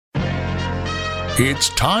It's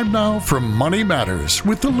time now for Money Matters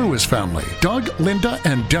with the Lewis family. Doug, Linda,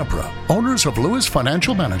 and Deborah, owners of Lewis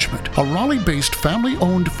Financial Management, a Raleigh-based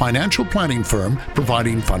family-owned financial planning firm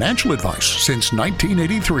providing financial advice since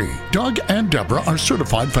 1983. Doug and Deborah are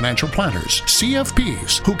certified financial planners,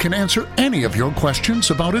 CFPs, who can answer any of your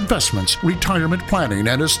questions about investments, retirement planning,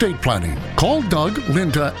 and estate planning. Call Doug,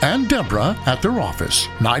 Linda, and Deborah at their office,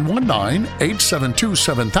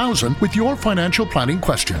 919-872-7000, with your financial planning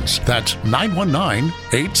questions. That's 919-872-7000.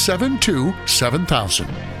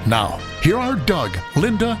 Now, here are Doug,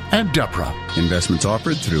 Linda, and Deborah. Investments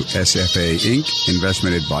offered through SFA Inc.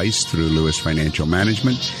 Investment advice through Lewis Financial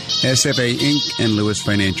Management. SFA Inc. and Lewis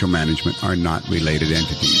Financial Management are not related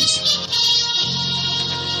entities.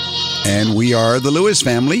 And we are the Lewis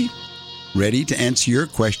family, ready to answer your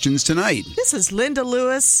questions tonight. This is Linda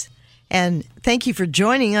Lewis, and thank you for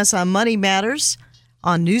joining us on Money Matters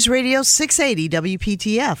on News Radio 680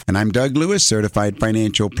 WPTF. And I'm Doug Lewis, certified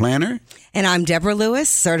financial planner. And I'm Deborah Lewis,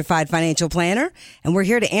 certified financial planner. And we're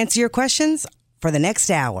here to answer your questions for the next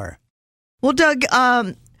hour. Well, Doug,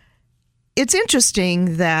 it's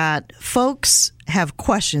interesting that folks have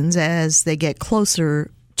questions as they get closer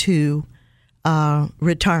to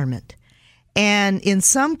retirement. And in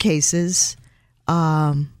some cases,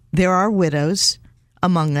 there are widows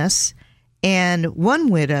among us. And one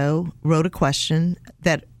widow wrote a question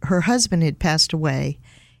that her husband had passed away,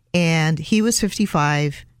 and he was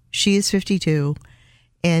 55, she is 52,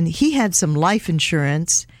 and he had some life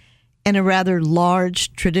insurance and a rather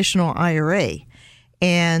large traditional IRA.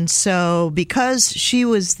 And so because she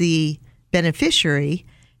was the beneficiary,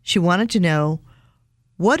 she wanted to know,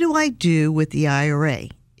 what do I do with the IRA?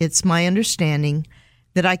 It's my understanding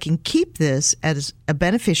that I can keep this as a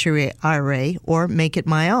beneficiary IRA or make it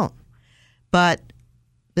my own. But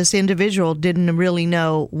this individual didn't really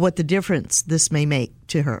know what the difference this may make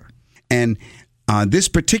to her. And this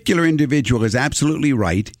particular individual is absolutely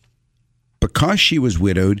right. Because she was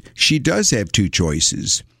widowed, she does have two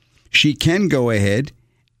choices. She can go ahead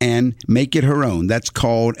and make it her own. That's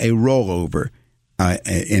called a rollover,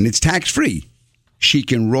 and it's tax-free. She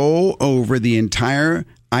can roll over the entire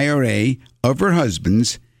IRA of her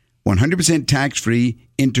husband's 100% tax-free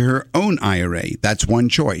into her own IRA. That's one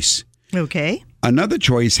choice. Okay. Another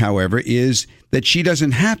choice, however, is that she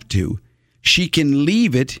doesn't have to. She can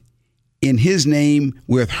leave it in his name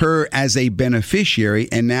with her as a beneficiary,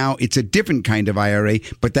 and now it's a different kind of IRA,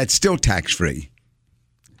 but that's still tax-free.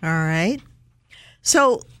 All right.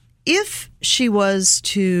 So if she was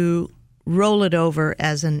to roll it over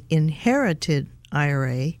as an inherited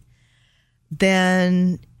IRA,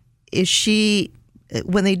 then is she,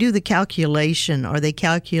 when they do the calculation, are they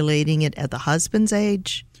calculating it at the husband's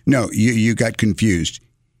age? No, you got confused.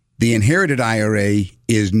 The inherited IRA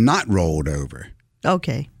is not rolled over.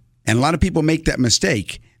 Okay. And a lot of people make that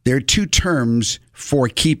mistake. There are two terms for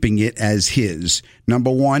keeping it as his. Number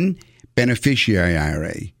one, beneficiary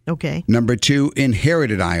IRA. Okay. Number two,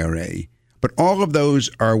 inherited IRA. But all of those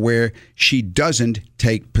are where she doesn't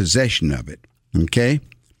take possession of it. Okay?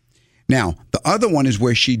 Now, the other one is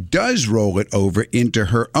where she does roll it over into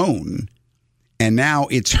her own. And now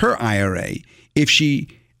it's her IRA. If she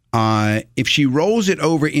rolls it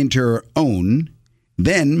over into her own,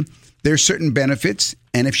 then there's certain benefits.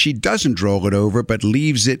 And if she doesn't roll it over but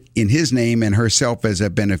leaves it in his name and herself as a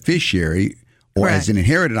beneficiary or Correct. as an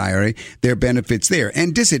inherited IRA, there are benefits there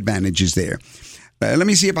and disadvantages there. Let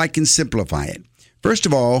me see if I can simplify it. First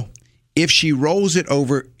of all, if she rolls it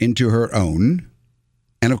over into her own,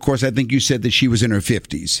 and of course I think you said that she was in her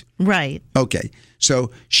 50s. Right. Okay.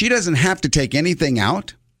 So she doesn't have to take anything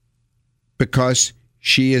out because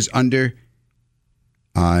she is under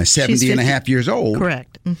 70 and a half years old.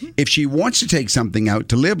 Correct. Mm-hmm. If she wants to take something out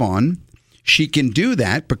to live on, she can do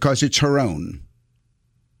that because it's her own.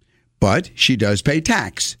 But she does pay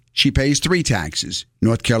tax. She pays 3 taxes: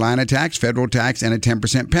 North Carolina tax, federal tax, and a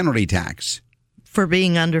 10% penalty tax. For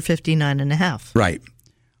being under 59 and a half. Right.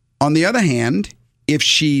 On the other hand, if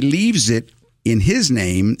she leaves it in his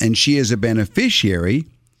name and she is a beneficiary,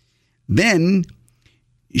 then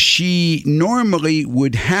she normally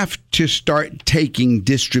would have to start taking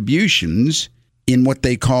distributions in what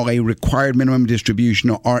they call a required minimum distribution,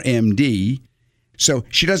 or RMD. So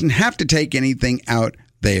she doesn't have to take anything out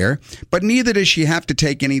there, but neither does she have to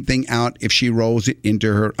take anything out if she rolls it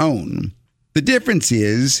into her own. The difference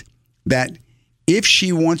is that if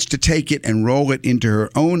she wants to take it and roll it into her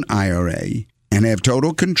own IRA and have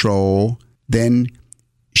total control, then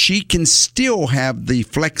she can still have the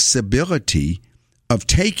flexibility of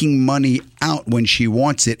taking money out when she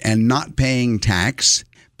wants it and not paying tax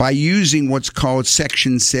by using what's called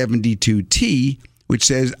Section 72T, which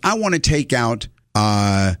says, I want to take out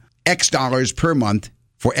X dollars per month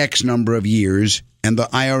for X number of years. And the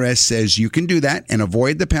IRS says you can do that and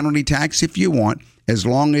avoid the penalty tax if you want, as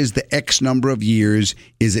long as the X number of years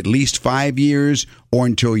is at least 5 years or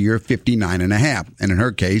until you're 59 and a half. And in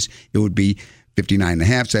her case, it would be 59 and a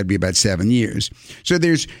half, so that'd be about 7 years. So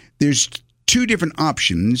there's 2 different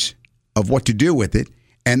options of what to do with it.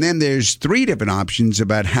 And then there's 3 different options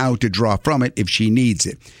about how to draw from it if she needs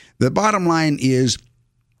it. The bottom line is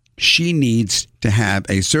she needs to have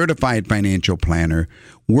a certified financial planner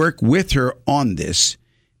work with her on this,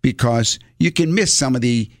 because you can miss some of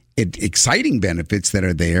the exciting benefits that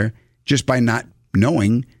are there just by not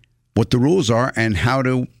knowing what the rules are and how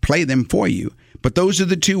to play them for you. But those are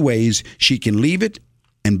the 2 ways. She can leave it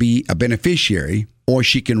and be a beneficiary, or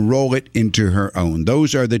she can roll it into her own.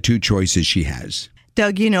 Those are the 2 choices she has.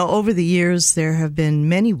 Doug, over the years, there have been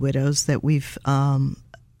many widows that we've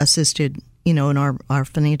assisted, in our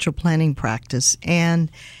financial planning practice. And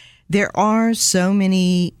there are so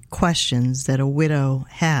many questions that a widow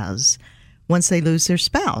has once they lose their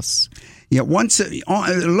spouse. Yeah,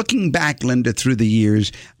 looking back, Linda, through the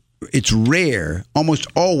years, it's rare, almost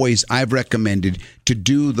always I've recommended to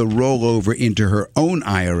do the rollover into her own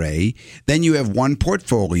IRA. Then you have one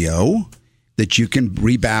portfolio that you can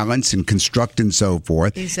rebalance and construct and so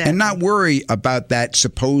forth. Exactly. And not worry about that,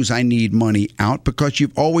 suppose I need money out, because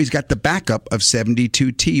you've always got the backup of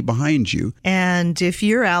 72T behind you. And if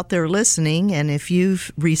you're out there listening, and if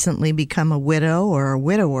you've recently become a widow or a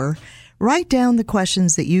widower, write down the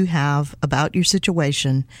questions that you have about your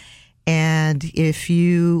situation. And if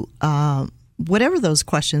you, whatever those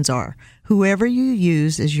questions are, whoever you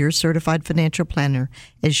use as your certified financial planner,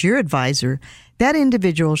 as your advisor, that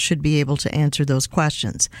individual should be able to answer those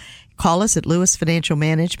questions. Call us at Lewis Financial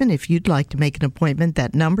Management if you'd like to make an appointment.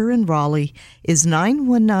 That number in Raleigh is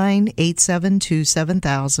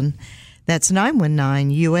 919-872-7000. That's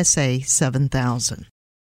 919-USA-7000.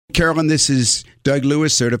 Carolyn, this is Doug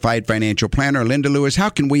Lewis, Certified Financial Planner. Linda Lewis, how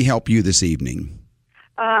can we help you this evening?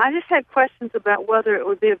 I just had questions about whether it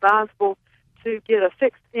would be advisable to get a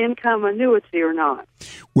fixed income annuity or not.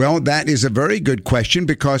 Well, that is a very good question,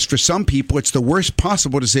 because for some people it's the worst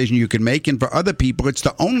possible decision you can make, and for other people it's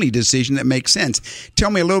the only decision that makes sense.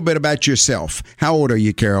 Tell me a little bit about yourself. How old are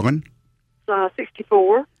you, Carolyn?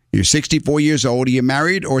 64. You're 64 years old. Are you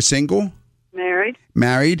married or single? Married.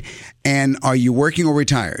 Married. And are you working or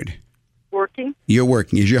retired? Working. You're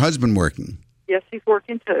working. Is your husband working? Yes, he's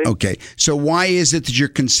working too. Okay. So why is it that you're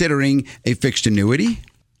considering a fixed annuity?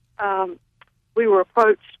 We were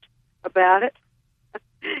approached about it,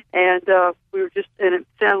 and we were and it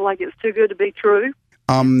sounded like it was too good to be true.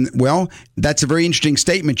 Well, that's a very interesting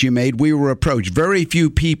statement you made. We were approached. Very few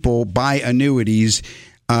people buy annuities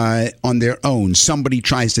on their own. Somebody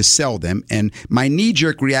tries to sell them. And my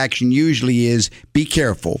knee-jerk reaction usually is be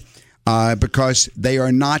careful, because they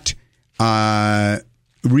are not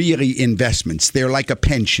really investments. They're like a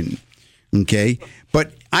pension. Okay.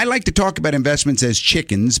 But I like to talk about investments as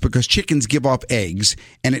chickens, because chickens give off eggs,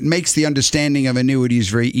 and it makes the understanding of annuities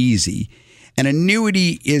very easy. An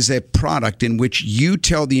annuity is a product in which you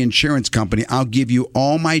tell the insurance company, I'll give you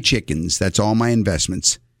all my chickens. That's all my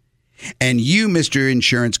investments. And you, Mr.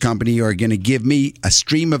 Insurance Company, are going to give me a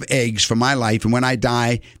stream of eggs for my life. And when I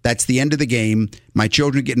die, that's the end of the game. My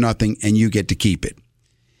children get nothing, and you get to keep it.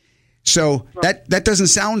 So that doesn't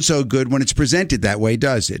sound so good when it's presented that way,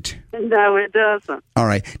 does it? No, it doesn't. All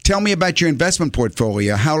right. Tell me about your investment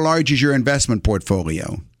portfolio. How large is your investment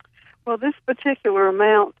portfolio? Well, this particular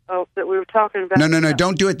amount that we were talking about. No.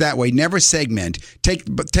 Don't do it that way. Never segment. Take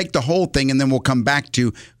the whole thing, and then we'll come back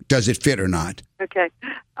to does it fit or not. Okay.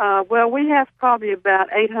 Well, we have probably about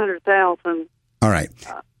 $800,000. All right.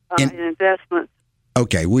 In investments.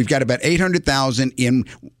 Okay. We've got about $800,000 in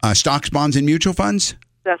stocks, bonds, and mutual funds?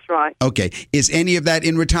 That's right. Okay. Is any of that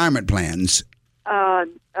in retirement plans? No,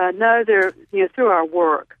 they're through our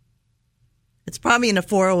work. It's probably in a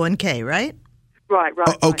 401k, right? Right.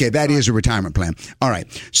 Okay, that is a retirement plan. All right.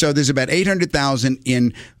 So there's about $800,000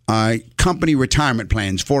 in company retirement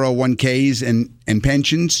plans, 401ks and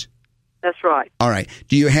pensions? That's right. All right.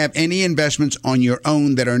 Do you have any investments on your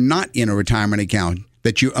own that are not in a retirement account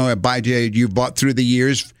that you bought through the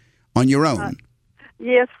years on your own?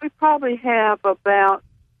 Yes, we probably have about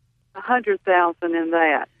 $100,000 in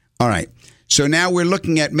that. All right. So now we're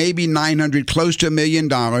looking at maybe $900,000, close to $1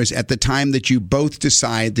 million at the time that you both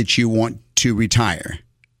decide that you want to retire.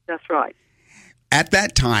 That's right. At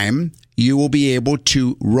that time, you will be able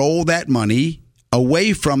to roll that money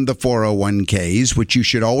away from the 401ks, which you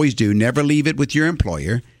should always do. Never leave it with your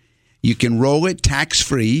employer. You can roll it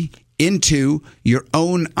tax-free into your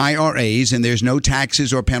own IRAs, and there's no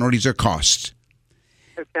taxes or penalties or costs.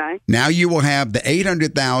 Okay. Now you will have the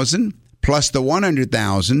 $800,000 plus the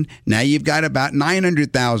 $100,000. Now you've got about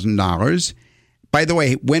 $900,000. By the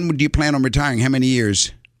way, when do you plan on retiring? How many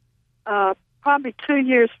years? Probably 2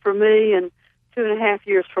 years for me and 2.5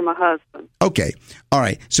 years for my husband. Okay. All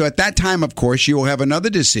right. So at that time, of course, you will have another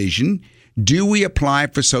decision. Do we apply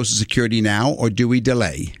for Social Security now or do we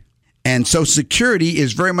delay? And Social Security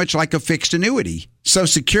is very much like a fixed annuity. Social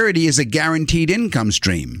Security is a guaranteed income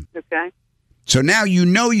stream. Okay. So now you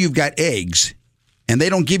know you've got eggs, and they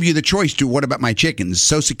don't give you the choice to, what about my chickens?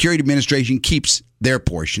 Social Security Administration keeps their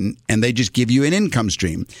portion, and they just give you an income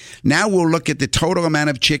stream. Now we'll look at the total amount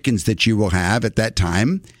of chickens that you will have at that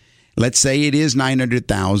time. Let's say it is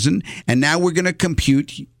 900,000, and now we're going to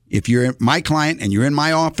compute. If you're my client and you're in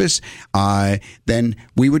my office, then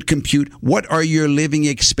we would compute what are your living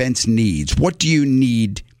expense needs? What do you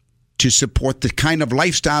need to support the kind of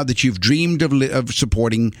lifestyle that you've dreamed of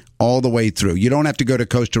supporting all the way through? You don't have to go to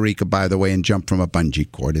Costa Rica, by the way, and jump from a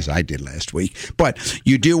bungee cord as I did last week. But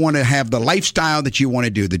you do want to have the lifestyle that you want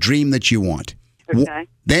to do, the dream that you want. Okay.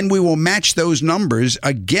 Then we will match those numbers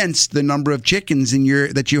against the number of chickens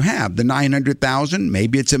that you have. The 900,000,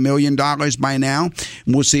 maybe it's $1 million by now.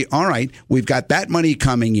 And we'll see, all right, we've got that money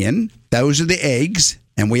coming in. Those are the eggs,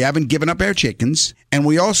 and we haven't given up our chickens. And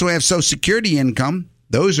we also have Social Security income.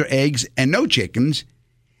 Those are eggs and no chickens.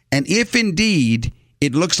 And if indeed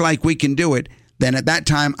it looks like we can do it, then at that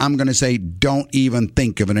time I'm going to say don't even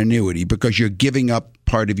think of an annuity because you're giving up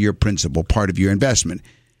part of your principal, part of your investment.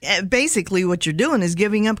 Basically, what you're doing is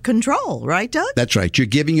giving up control, right, Doug? That's right. You're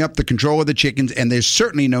giving up the control of the chickens, and there's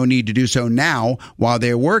certainly no need to do so now while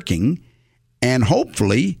they're working. And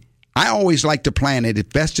hopefully, I always like to plan it as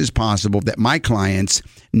best as possible that my clients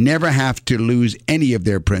never have to lose any of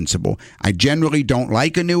their principal. I generally don't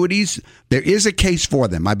like annuities. There is a case for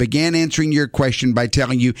them. I began answering your question by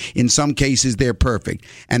telling you in some cases they're perfect.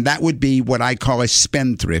 And that would be what I call a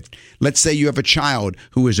spendthrift. Let's say you have a child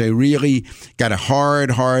who is got a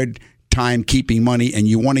hard time keeping money and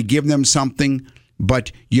you want to give them something,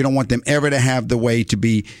 but you don't want them ever to have the way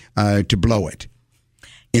to to blow it.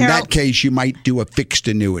 In Carol, that case, you might do a fixed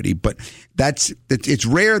annuity, but it's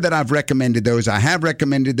rare that I've recommended those. I have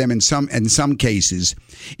recommended them in some cases.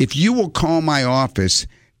 If you will call my office,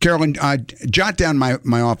 Carolyn, jot down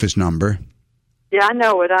my office number. Yeah, I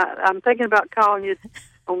know it. I'm thinking about calling you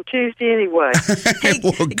on Tuesday anyway. Hey,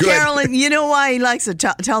 Well, good. Carolyn, you know why he likes to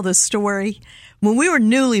tell this story? When we were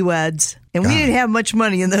newlyweds, and we didn't have much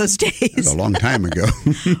money in those days. That's a long time ago.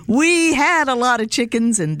 We had a lot of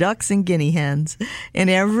chickens and ducks and guinea hens. And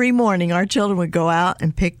every morning our children would go out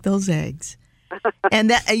and pick those eggs. And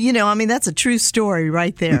that, that's a true story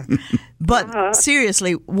right there. But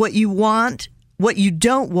seriously, what you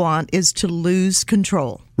don't want is to lose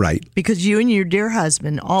control. Right. Because you and your dear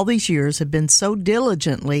husband all these years have been so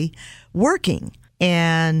diligently working.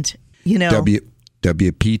 And,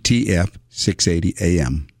 WPTF 680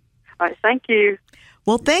 AM. All right, thank you.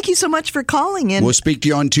 Well, thank you so much for calling in. We'll speak to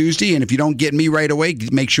you on Tuesday, and if you don't get me right away,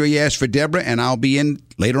 make sure you ask for Deborah, and I'll be in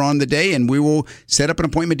later on in the day, and we will set up an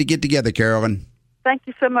appointment to get together, Carolyn. Thank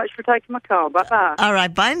you so much for taking my call. Bye-bye. All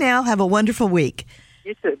right, bye now. Have a wonderful week.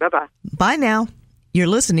 You too. Bye-bye. Bye now. You're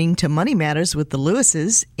listening to Money Matters with the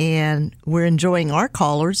Lewises, and we're enjoying our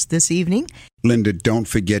callers this evening. Linda, don't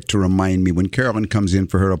forget to remind me when Carolyn comes in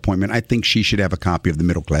for her appointment, I think she should have a copy of The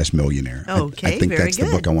Middle Class Millionaire. Okay, I think very that's good.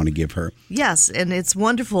 the book I want to give her. Yes, and it's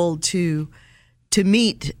wonderful to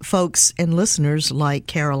meet folks and listeners like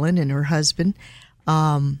Carolyn and her husband.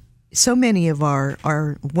 So many of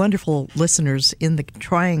our wonderful listeners in the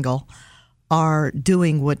Triangle are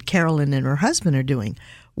doing what Carolyn and her husband are doing,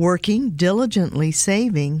 working, diligently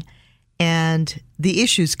saving, and the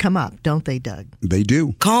issues come up, don't they, Doug? They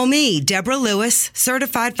do. Call me, Deborah Lewis,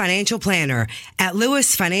 Certified Financial Planner at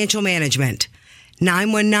Lewis Financial Management.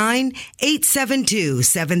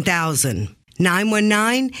 919-872-7000.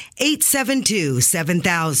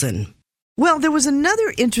 919-872-7000. Well, there was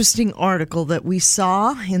another interesting article that we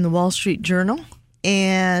saw in the Wall Street Journal,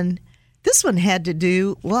 and this one had to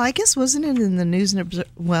do, I guess wasn't it in the News and Observer?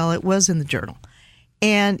 Well, it was in the Journal.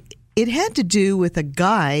 And it had to do with a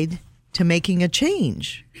guide to making a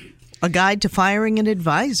change, a guide to firing an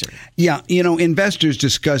advisor. Yeah, investors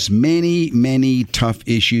discuss many, many tough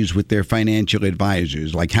issues with their financial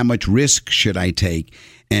advisors, like how much risk should I take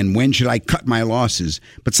and when should I cut my losses?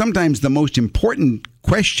 But sometimes the most important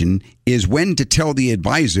question is when to tell the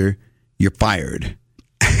advisor you're fired.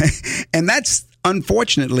 And that's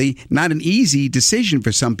unfortunately not an easy decision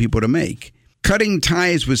for some people to make. Cutting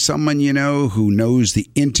ties with someone who knows the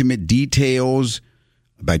intimate details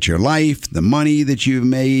about your life, the money that you've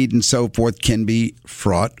made, and so forth can be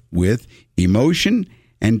fraught with emotion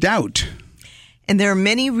and doubt. And there are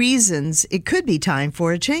many reasons it could be time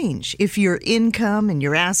for a change. If your income and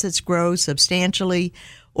your assets grow substantially,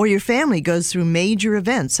 or your family goes through major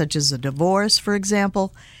events such as a divorce, for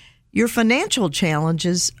example, your financial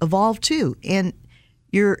challenges evolve too, and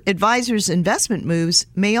your advisor's investment moves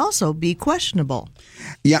may also be questionable.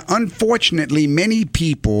 Yeah, unfortunately, many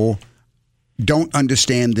people don't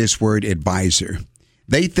understand this word advisor.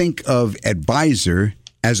 They think of advisor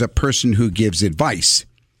as a person who gives advice.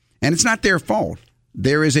 And it's not their fault.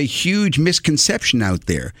 There is a huge misconception out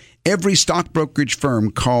there. Every stock brokerage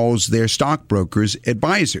firm calls their stockbrokers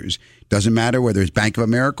advisors. Doesn't matter whether it's Bank of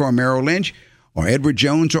America or Merrill Lynch or Edward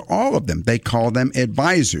Jones or all of them. They call them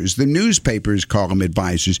advisors. The newspapers call them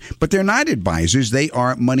advisors, but they're not advisors. They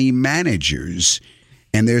are money managers.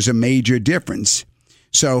 And there's a major difference.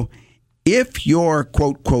 So if your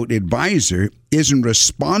quote advisor isn't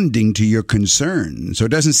responding to your concerns or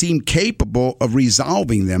doesn't seem capable of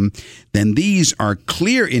resolving them, then these are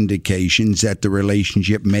clear indications that the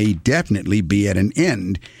relationship may definitely be at an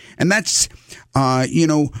end. And that's,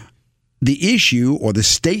 the issue or the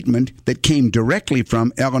statement that came directly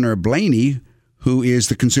from Eleanor Blaney, who is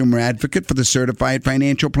the consumer advocate for the Certified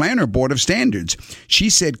Financial Planner Board of Standards.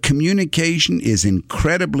 She said communication is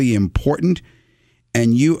incredibly important.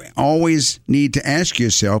 And you always need to ask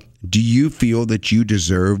yourself, do you feel that you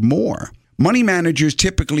deserve more? Money managers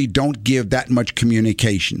typically don't give that much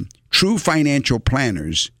communication. True financial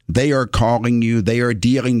planners, they are calling you. They are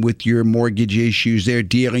dealing with your mortgage issues. They're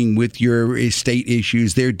dealing with your estate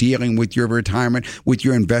issues. They're dealing with your retirement, with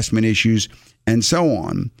your investment issues, and so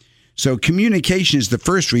on. So communication is the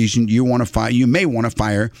first reason you may want to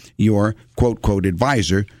fire your quote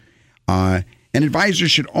advisor. An advisor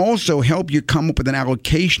should also help you come up with an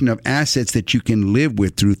allocation of assets that you can live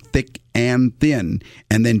with through thick and thin,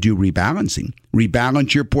 and then do rebalancing.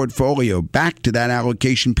 Rebalance your portfolio back to that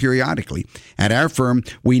allocation periodically. At our firm,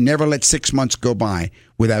 we never let 6 months go by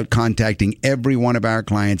without contacting every one of our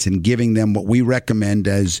clients and giving them what we recommend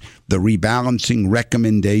as the rebalancing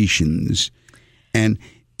recommendations. And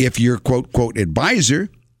if your quote advisor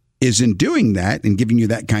isn't doing that and giving you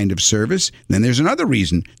that kind of service, then there's another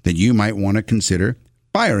reason that you might want to consider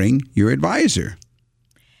firing your advisor.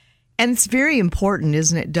 And it's very important,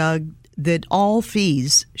 isn't it, Doug, that all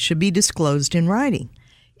fees should be disclosed in writing.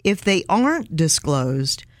 If they aren't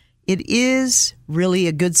disclosed, it is really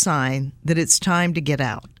a good sign that it's time to get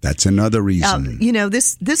out. That's another reason.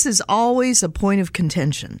 This is always a point of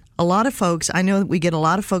contention. A lot of folks, I know that we get a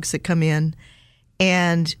lot of folks that come in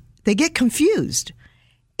and they get confused.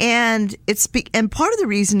 And part of the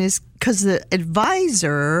reason is because the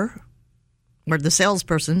advisor or the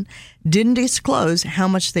salesperson didn't disclose how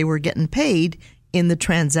much they were getting paid in the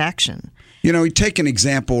transaction. Take an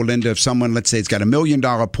example, Linda, of someone, let's say it's got $1 million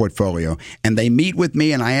portfolio, and they meet with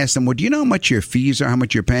me and I ask them, well, do you know how much your fees are, how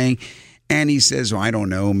much you're paying? And he says, well, I don't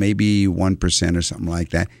know, maybe 1% or something like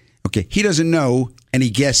that. Okay, he doesn't know, and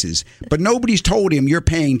he guesses. But nobody's told him you're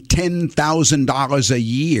paying $10,000 a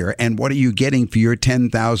year, and what are you getting for your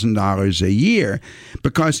 $10,000 a year?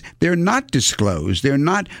 Because they're not disclosed. They're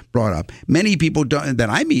not brought up. Many people that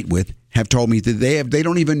I meet with have told me that they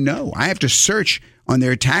don't even know. I have to search on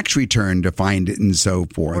their tax return to find it and so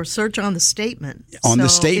forth. Or search on the statement. The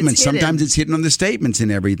statement. Sometimes it's hidden on the statements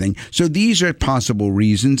and everything. So these are possible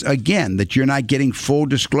reasons, again, that you're not getting full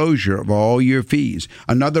disclosure of all your fees.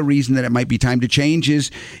 Another reason that it might be time to change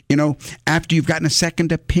is, after you've gotten a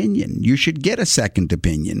second opinion, you should get a second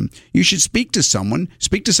opinion. You should speak to someone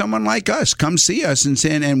like us. Come see us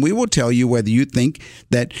and we will tell you whether you think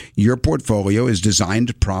that your portfolio is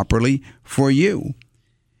designed properly for you.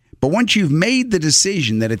 But once you've made the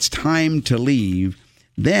decision that it's time to leave,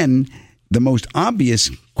 then the most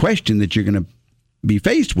obvious question that you're going to be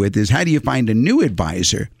faced with is, how do you find a new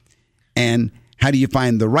advisor? And how do you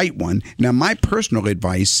find the right one? Now, my personal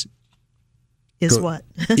advice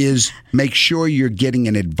is make sure you're getting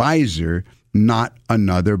an advisor, not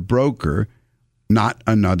another broker, not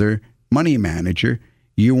another money manager.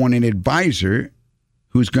 You want an advisor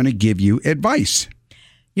who's going to give you advice.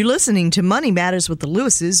 You're listening to Money Matters with the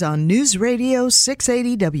Lewises on News Radio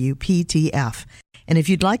 680 WPTF. And if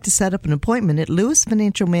you'd like to set up an appointment at Lewis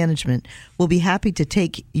Financial Management, we'll be happy to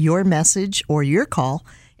take your message or your call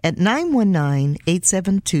at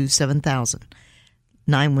 919-872-7000.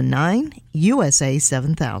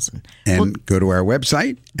 919-USA-7000. And go to our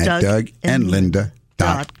website at DougandLinda.com.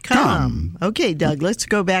 Okay, Doug, let's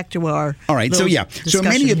go back to our All right, so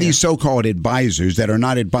many of these so-called advisors that are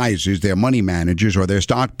not advisors, they're money managers or they're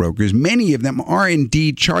stockbrokers, many of them are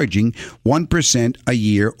indeed charging 1% a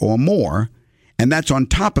year or more, and that's on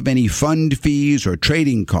top of any fund fees or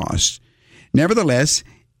trading costs. Nevertheless,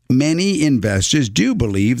 many investors do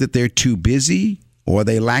believe that they're too busy or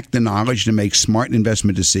they lack the knowledge to make smart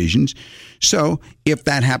investment decisions. So if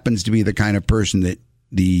that happens to be the kind of person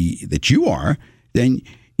that you are, then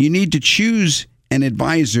you need to choose an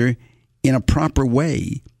advisor in a proper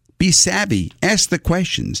way. Be savvy. Ask the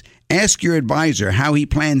questions. Ask your advisor how he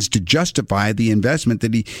plans to justify the investment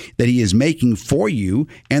that he is making for you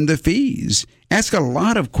and the fees. Ask a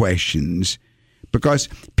lot of questions, because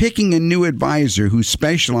picking a new advisor who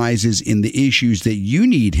specializes in the issues that you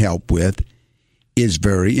need help with is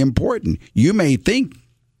very important. You may think,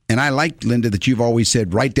 and I like, Linda, that you've always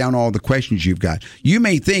said, write down all the questions you've got. You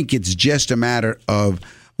may think it's just a matter of,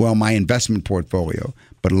 well, my investment portfolio.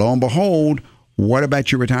 But lo and behold, what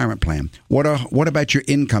about your retirement plan? What about your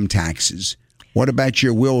income taxes? What about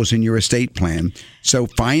your wills and your estate plan? So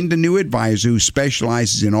find a new advisor who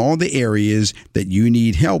specializes in all the areas that you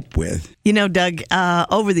need help with. You know, Doug,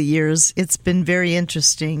 over the years, it's been very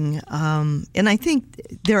interesting. And I think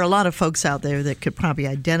there are a lot of folks out there that could probably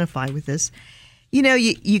identify with this. You know,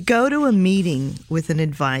 you go to a meeting with an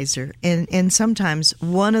advisor, and sometimes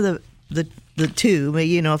one of the two,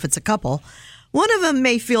 you know, if it's a couple, one of them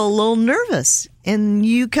may feel a little nervous. And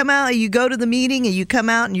you go to the meeting and you come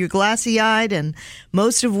out and you're glassy-eyed, and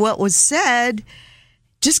most of what was said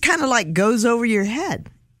just kind of like goes over your head.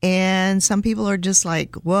 And some people are just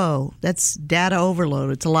like, whoa, that's data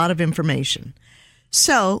overload. It's a lot of information.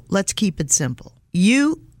 So let's keep it simple.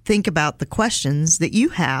 You think about the questions that you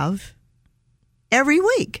have every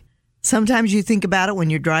week. Sometimes you think about it when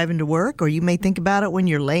you're driving to work, or you may think about it when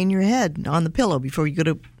you're laying your head on the pillow before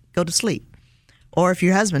you go to sleep. Or if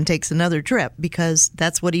your husband takes another trip, because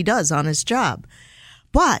that's what he does on his job.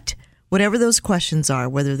 But whatever those questions are,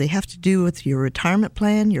 whether they have to do with your retirement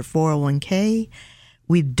plan, your 401k,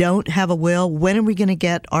 we don't have a will. When are we going to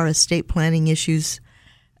get our estate planning issues?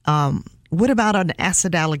 What about an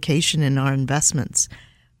asset allocation in our investments?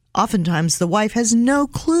 Oftentimes, the wife has no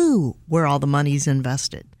clue where all the money's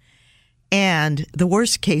invested. And the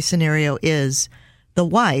worst case scenario is the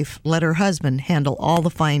wife let her husband handle all the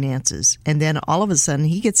finances, and then all of a sudden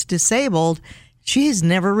he gets disabled. She has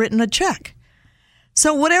never written a check.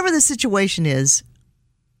 So whatever the situation is,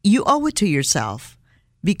 you owe it to yourself,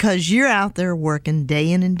 because you're out there working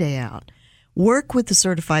day in and day out. Work with a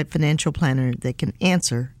certified financial planner that can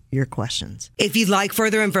answer your questions. If you'd like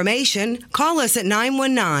further information, call us at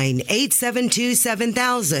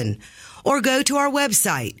 919-872-7000 or go to our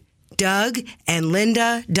website,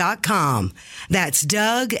 DougandLinda.com. That's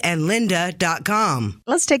DougandLinda.com.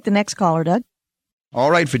 Let's take the next caller, Doug. All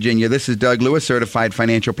right, Virginia, this is Doug Lewis, certified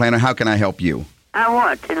financial planner. How can I help you? I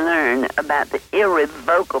want to learn about the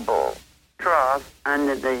irrevocable trust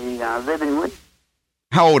under the living will.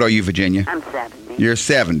 How old are you, Virginia? I'm 70. You're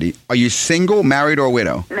 70. Are you single, married, or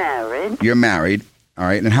widow? Married. You're married. All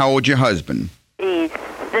right. And how old's your husband? He's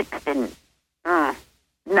 69. All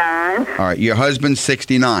right. Your husband's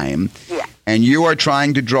 69. Yeah. And you are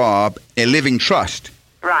trying to draw up a living trust.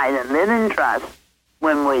 Right, a living trust.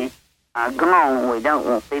 When we are gone, we don't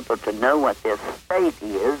want people to know what the estate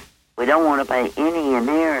is. We don't want to pay any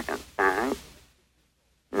inheritance tax.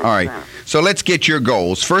 All right. So let's get your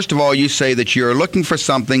goals. First of all, you say that you're looking for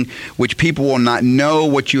something which people will not know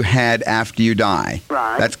what you had after you die.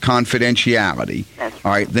 Right. That's confidentiality. That's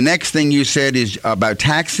all right. The next thing you said is about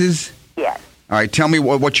taxes. Yes. All right. Tell me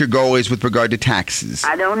what your goal is with regard to taxes.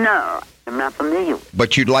 I don't know. I'm not familiar with it.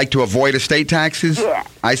 But you'd like to avoid estate taxes? Yeah.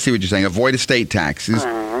 I see what you're saying. Avoid estate taxes.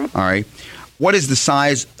 Right. All right. What is the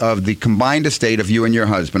size of the combined estate of you and your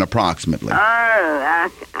husband, approximately? I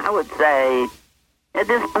would say, at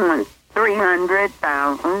this point,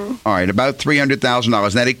 $300,000. All right, about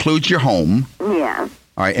 $300,000. That includes your home. Yeah.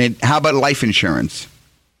 All right, and how about life insurance?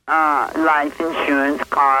 Life insurance,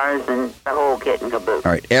 cars, and the whole kit and caboodle.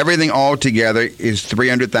 All right, everything all together is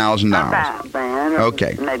 $300,000. About that.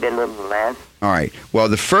 Okay. Maybe a little less. All right. Well,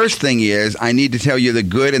 the first thing is I need to tell you the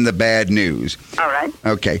good and the bad news. All right.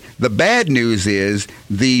 Okay. The bad news is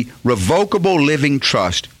the revocable living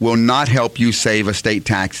trust will not help you save estate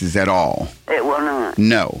taxes at all. It will not.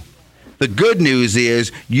 No. The good news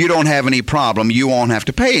is you don't have any problem. You won't have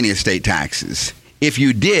to pay any estate taxes. If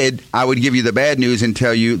you did, I would give you the bad news and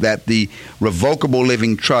tell you that the revocable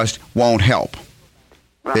living trust won't help.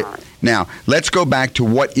 Right. Now, let's go back to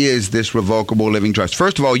what is this revocable living trust.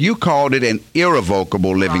 First of all, you called it an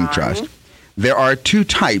irrevocable living trust. There are two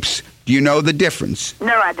types. Do you know the difference?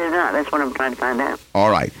 No, I do not. That's what I'm trying to find out.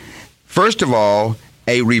 All right. First of all,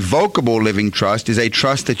 a revocable living trust is a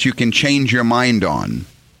trust that you can change your mind on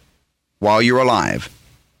while you're alive.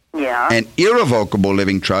 Yeah. An irrevocable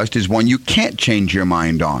living trust is one you can't change your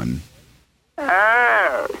mind on.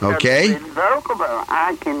 Oh. Okay? So revocable,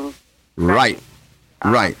 I can... Right.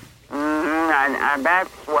 Right. That's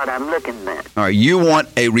what I'm looking at. All right. You want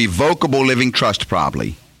a revocable living trust,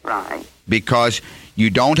 probably. Right. Because you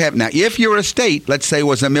don't have... Now, if your estate, let's say,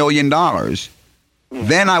 was $1 million,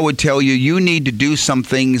 then I would tell you, you need to do some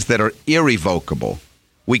things that are irrevocable.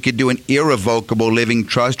 We could do an irrevocable living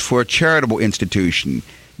trust for a charitable institution.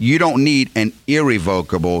 You don't need an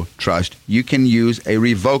irrevocable trust. You can use a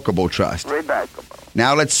revocable trust. Revocable.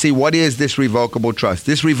 Now let's see, what is this revocable trust?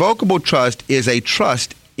 This revocable trust is a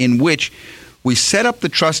trust in which we set up the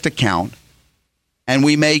trust account and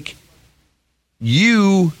we make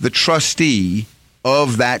you the trustee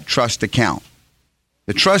of that trust account.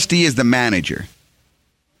 The trustee is the manager.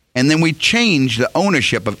 And then we change the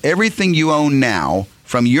ownership of everything you own now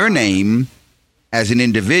from your name as an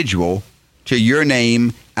individual to your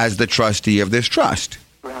name as the trustee of this trust.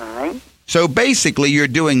 Right. So basically, you're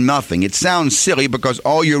doing nothing. It sounds silly because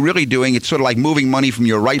all you're really doing, it's sort of like moving money from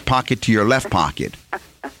your right pocket to your left pocket.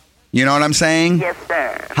 You know what I'm saying? Yes,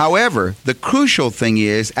 sir. However, the crucial thing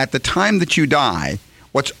is, at the time that you die,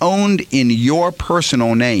 what's owned in your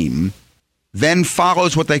personal name then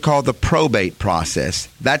follows what they call the probate process.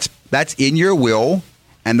 That's in your will,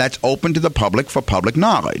 and that's open to the public for public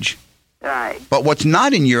knowledge. Right. But what's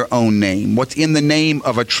not in your own name, what's in the name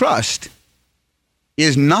of a trust,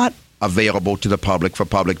 is not available to the public for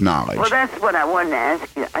public knowledge. Well, that's what I wanted to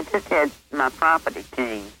ask you. I just had my property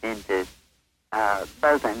changed into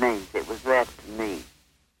both our names. It was left to me.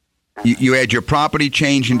 You had your property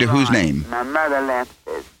changed into whose name? My mother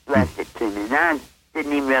left it to me. And I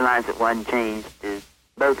didn't even realize it wasn't changed to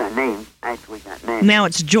both our names. Actually, got married. Now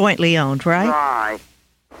it's jointly owned, right? Right.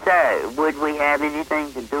 So, would we have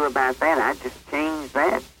anything to do about that? I just changed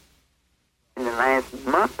that in the last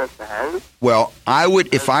month or so. Well, I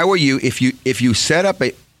would, if I were you, if you set up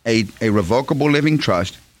a revocable living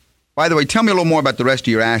trust. By the way, tell me a little more about the rest of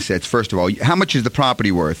your assets. First of all, how much is the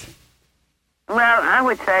property worth? Well, I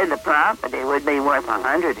would say the property would be worth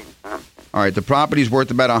 $100 and something. All right, the property's worth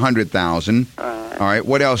about $100,000. All right,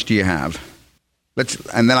 what else do you have?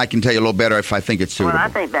 And then I can tell you a little better if I think it's suitable. Well, I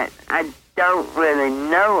think that I don't really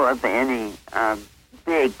know of any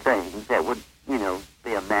big things that would,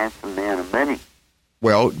 be a massive amount of money.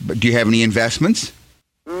 Well, but do you have any investments?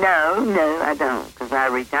 No, I don't, because I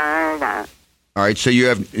retired. All right, so you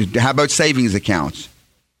have. How about savings accounts?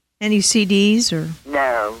 Any CDs or?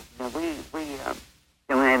 No, we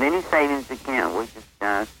don't have any savings account. We just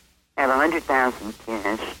have $100,000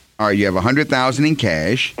 cash. All right, you have $100,000 in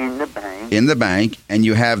cash in the bank. In the bank, and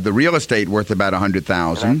you have the real estate worth about $100,000.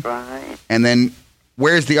 That's right. And then,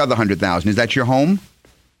 where's the other $100,000? Is that your home?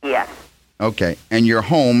 Yes. Okay, and your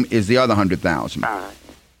home is the other $100,000. All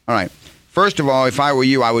right. First of all, if I were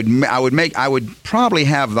you, I would probably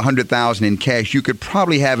have the $100,000 in cash. You could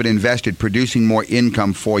probably have it invested, producing more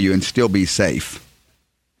income for you, and still be safe.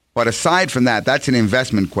 But aside from that, that's an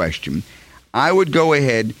investment question. I would go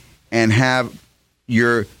ahead and have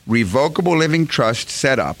your revocable living trust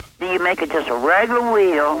set up. Do you make it just a regular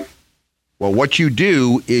will? Well, what you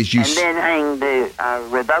do is you... And then hang the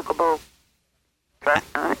revocable trust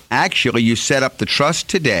on it? Actually, you set up the trust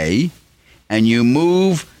today, and you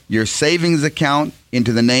move your savings account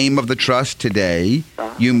into the name of the trust today.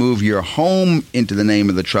 You move your home into the name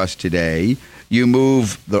of the trust today. You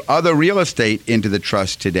move the other real estate into the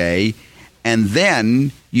trust today. And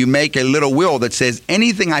then you make a little will that says,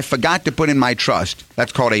 anything I forgot to put in my trust,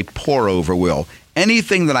 that's called a pour-over will.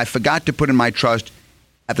 Anything that I forgot to put in my trust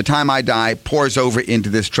at the time I die pours over into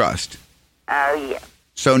this trust. Oh, yeah.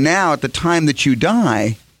 So now at the time that you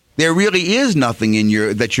die, there really is nothing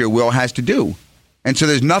in that your will has to do. And so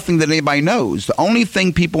there's nothing that anybody knows. The only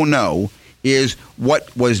thing people know is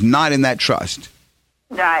what was not in that trust.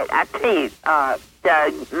 Right. I tell you,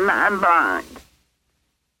 Doug, I'm blind.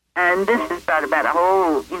 And this has brought about a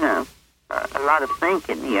whole, a lot of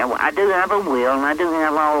thinking here. I do have a will, and I do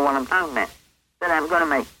have all of what I'm talking about. But I'm going to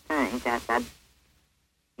make change after I,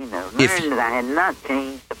 learned that I had not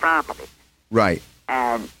changed the property. Right.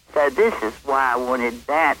 And so this is why I wanted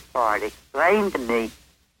that part explained to me,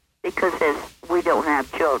 because we don't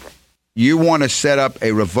have children. You want to set up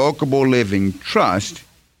a revocable living trust,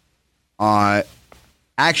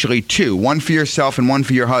 actually two, one for yourself and one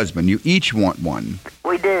for your husband. You each want one.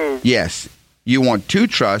 We do. Yes. You want two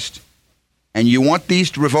trusts, and you want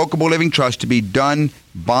these revocable living trusts to be done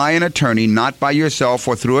by an attorney, not by yourself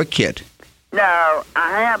or through a kit. No,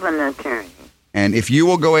 I have an attorney. And if you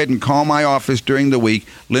will go ahead and call my office during the week,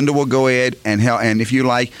 Linda will go ahead and if you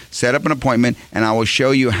like, set up an appointment, and I will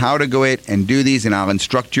show you how to go ahead and do these, and I'll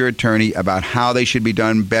instruct your attorney about how they should be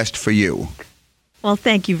done best for you. Well,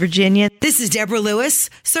 thank you, Virginia. This is Deborah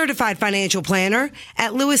Lewis, certified financial planner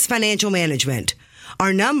at Lewis Financial Management.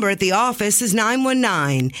 Our number at the office is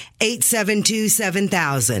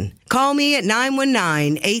 919-872-7000. Call me at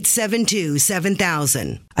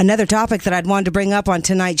 919-872-7000. Another topic that I'd wanted to bring up on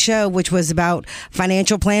tonight's show, which was about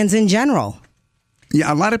financial plans in general.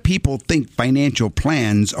 Yeah, a lot of people think financial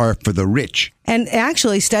plans are for the rich. And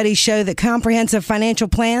actually, studies show that comprehensive financial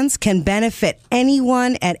plans can benefit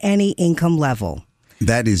anyone at any income level.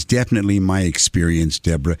 That is definitely my experience,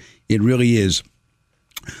 Deborah. It really is.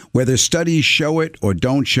 Whether studies show it or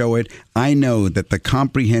don't show it, I know that the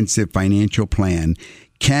comprehensive financial plan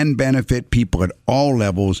can benefit people at all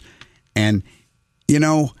levels. And,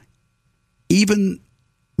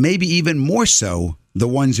 maybe even more so, the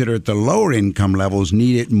ones that are at the lower income levels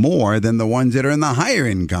need it more than the ones that are in the higher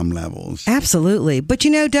income levels. Absolutely. But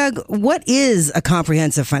Doug, what is a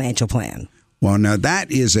comprehensive financial plan? Well, now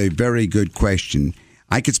that is a very good question.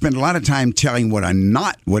 I could spend a lot of time telling what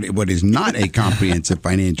is not a comprehensive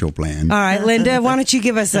financial plan. All right, Linda, why don't you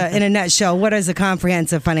give us, in a nutshell, what is a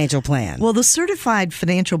comprehensive financial plan? Well, the Certified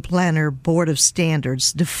Financial Planner Board of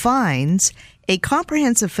Standards defines a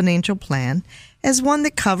comprehensive financial plan as one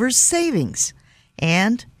that covers savings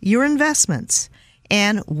and your investments.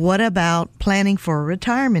 And what about planning for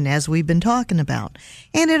retirement, as we've been talking about?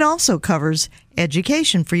 And it also covers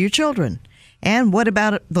education for your children. And what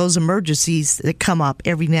about those emergencies that come up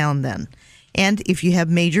every now and then? And if you have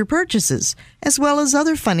major purchases, as well as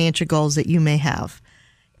other financial goals that you may have.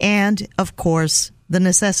 And, of course, the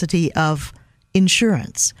necessity of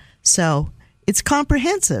insurance. So it's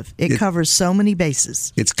comprehensive. It covers so many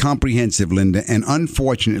bases. It's comprehensive, Linda. And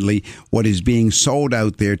unfortunately, what is being sold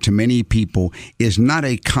out there to many people is not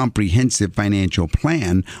a comprehensive financial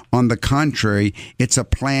plan. On the contrary, it's a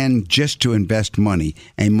plan just to invest money,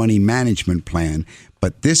 a money management plan.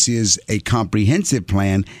 But this is a comprehensive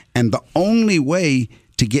plan. And the only way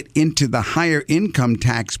to get into the higher income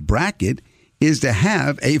tax bracket is to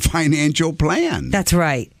have a financial plan. That's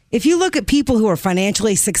right. If you look at people who are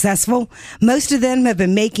financially successful, most of them have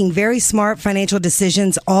been making very smart financial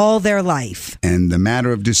decisions all their life. And the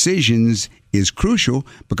matter of decisions is crucial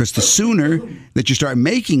because the sooner that you start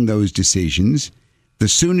making those decisions, the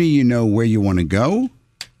sooner you know where you want to go,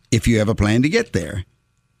 if you have a plan to get there,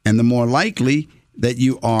 and the more likely that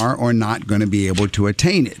you are or not going to be able to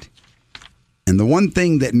attain it. And the one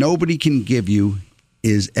thing that nobody can give you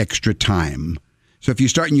is extra time. So if you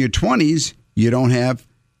start in your 20s, you don't have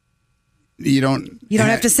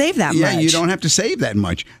have to save that much. Yeah, you don't have to save that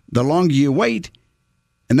much. The longer you wait,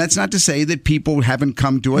 and that's not to say that people haven't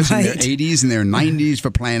come to us in their 80s and their 90s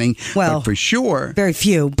for planning. Well, but for sure, very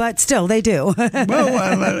few, but still they do.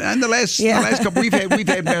 And the last couple we've had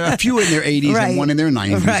a few in their 80s and one in their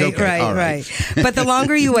 90s. Right. But the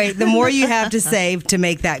longer you wait, the more you have to save to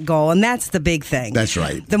make that goal, and that's the big thing. That's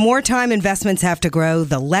right. The more time investments have to grow,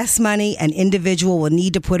 the less money an individual will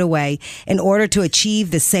need to put away in order to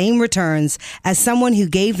achieve the same returns as someone who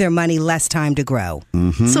gave their money less time to grow.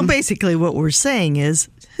 Mm-hmm. So basically what we're saying is,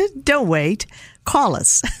 don't wait. Call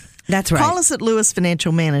us. That's right. Call us at Lewis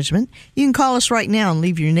Financial Management. You can call us right now and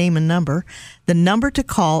leave your name and number. The number to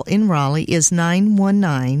call in Raleigh is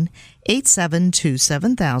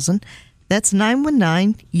 919-872-7000. That's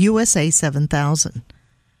 919-USA-7000.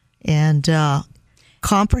 And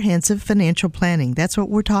comprehensive financial planning. That's what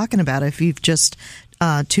we're talking about if you've just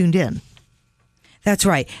tuned in. That's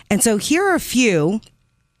right. And so here are a few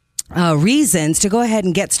reasons to go ahead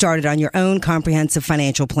and get started on your own comprehensive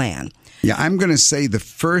financial plan. Yeah, I'm going to say the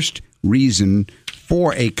first reason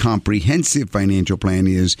for a comprehensive financial plan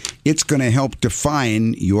is it's going to help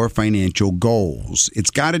define your financial goals.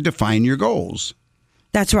 It's got to define your goals.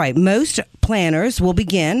 That's right. Most planners will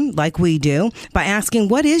begin, like we do, by asking,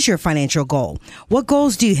 what is your financial goal? What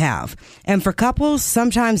goals do you have? And for couples,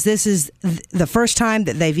 sometimes this is the first time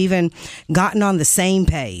that they've even gotten on the same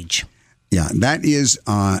page. Yeah, that is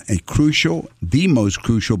the most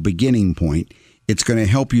crucial beginning point. It's going to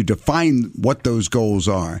help you define what those goals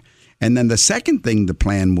are. And then the second thing the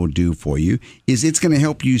plan will do for you is it's going to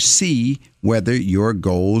help you see whether your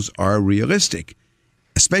goals are realistic,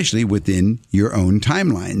 especially within your own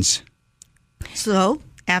timelines. So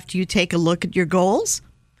after you take a look at your goals,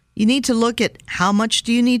 you need to look at how much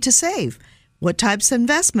do you need to save? What types of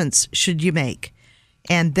investments should you make?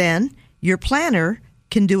 And then your planner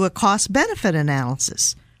can do a cost-benefit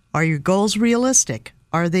analysis. Are your goals realistic?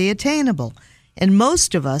 Are they attainable? And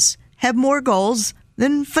most of us have more goals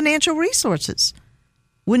than financial resources.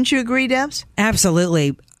 Wouldn't you agree, Debs?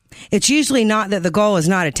 Absolutely. It's usually not that the goal is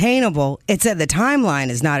not attainable. It's that the timeline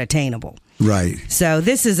is not attainable. Right. So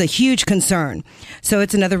this is a huge concern. So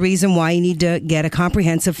it's another reason why you need to get a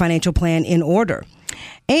comprehensive financial plan in order.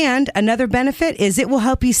 And another benefit is it will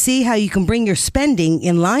help you see how you can bring your spending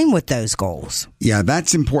in line with those goals. Yeah,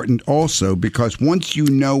 that's important also, because once you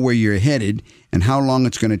know where you're headed and how long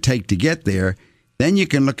it's going to take to get there, then you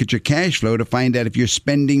can look at your cash flow to find out if you're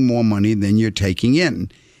spending more money than you're taking in.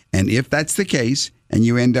 And if that's the case, and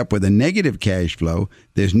you end up with a negative cash flow,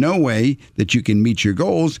 there's no way that you can meet your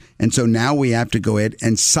goals. And so now we have to go ahead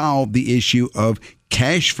and solve the issue of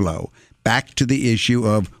cash flow. Back to the issue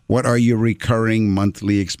of what are your recurring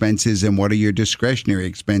monthly expenses and what are your discretionary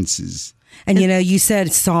expenses. And, you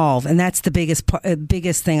said solve, and that's the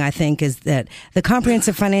biggest thing, I think, is that the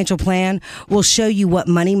comprehensive financial plan will show you what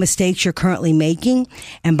money mistakes you're currently making.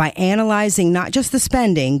 And by analyzing not just the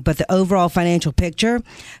spending, but the overall financial picture,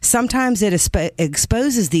 sometimes it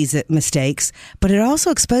exposes these mistakes, but it also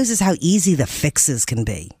exposes how easy the fixes can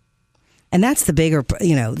be. And that's the bigger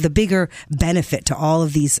benefit to all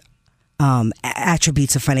of these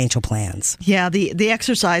attributes of financial plans. Yeah, the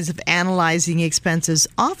exercise of analyzing expenses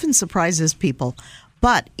often surprises people,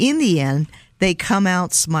 but in the end, they come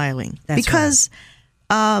out smiling. That's because,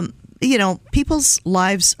 people's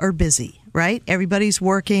lives are busy, right? Everybody's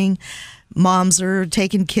working. Moms are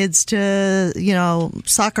taking kids to,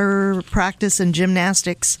 soccer practice and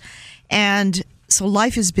gymnastics. And so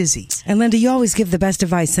life is busy. And Linda, you always give the best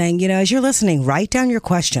advice saying, as you're listening, write down your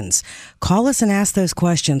questions. Call us and ask those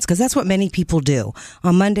questions, because that's what many people do.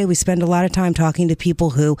 On Monday, we spend a lot of time talking to people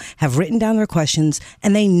who have written down their questions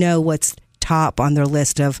and they know what's top on their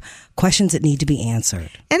list of questions that need to be answered.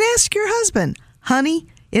 And ask your husband, honey,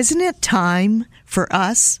 isn't it time for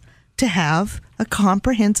us to have a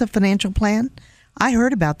comprehensive financial plan? I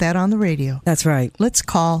heard about that on the radio. That's right. Let's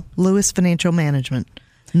call Lewis Financial Management,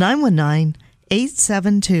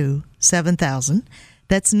 919-872-7000.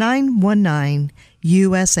 That's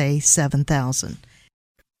 919-USA-7000.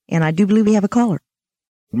 And I do believe we have a caller.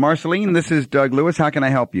 Marceline, this is Doug Lewis. How can I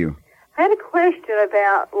help you? I had a question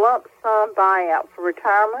about lump sum buyout for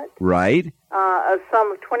retirement. Right. A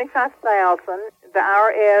sum of $25,000. The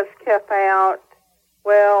IRS kept out,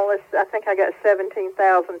 I think I got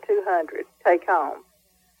 $17,200 take home.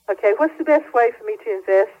 Okay, what's the best way for me to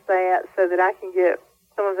invest that so that I can get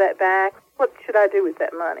some of that back? What should I do with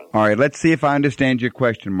that money? All right, let's see if I understand your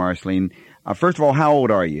question, Marceline. First of all, how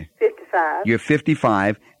old are you? 55. You're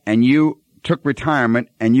 55, and you took retirement,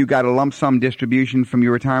 and you got a lump sum distribution from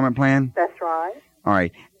your retirement plan? That's right. All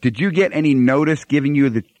right. Did you get any notice giving you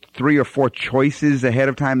the 3 or 4 choices ahead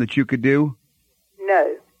of time that you could do?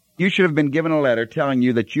 No. You should have been given a letter telling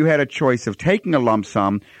you that you had a choice of taking a lump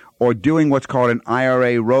sum or doing what's called an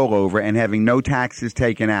IRA rollover and having no taxes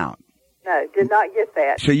taken out. No, did not get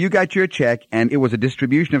that. So you got your check, and it was a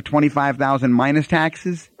distribution of $25,000 minus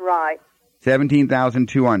taxes? Right.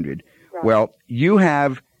 $17,200. Right. Well, you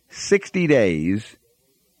have 60 days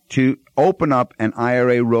to open up an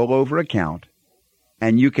IRA rollover account,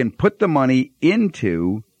 and you can put the money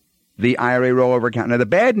into the IRA rollover account. Now, the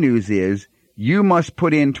bad news is you must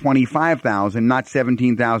put in $25,000, not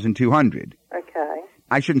 $17,200. Okay.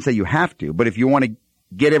 I shouldn't say you have to, but if you want to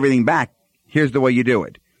get everything back, here's the way you do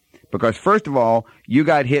it. Because first of all, you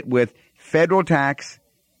got hit with federal tax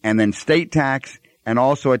and then state tax and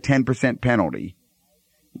also a 10% penalty.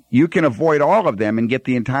 You can avoid all of them and get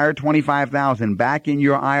the entire $25,000 back in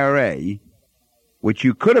your IRA, which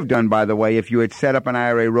you could have done, by the way, if you had set up an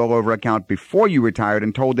IRA rollover account before you retired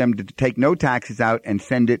and told them to take no taxes out and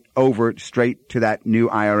send it over straight to that new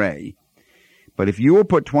IRA. But if you will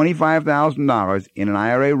put $25,000 in an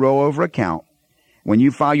IRA rollover account, when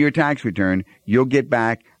you file your tax return, you'll get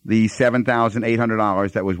back the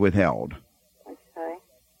 $7,800 that was withheld. Okay.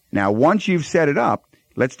 Now, once you've set it up,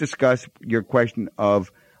 let's discuss your question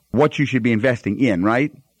of what you should be investing in,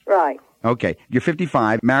 right? Right. Okay. You're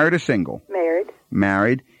 55, married or single? Married.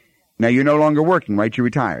 Married. Now, you're no longer working, right? You're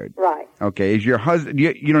retired. Right. Okay. Is your husband,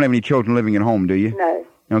 you don't have any children living at home, do you? No.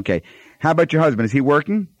 Okay. How about your husband? Is he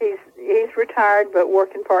working? He's retired but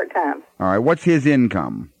working part-time. All right. What's his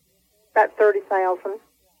income? About $30,000.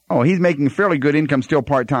 Oh, he's making fairly good income still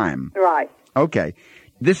part-time. Right. Okay.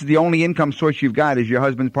 This is the only income source you've got is your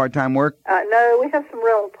husband's part-time work? No, we have some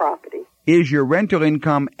rental property. Is your rental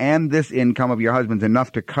income and this income of your husband's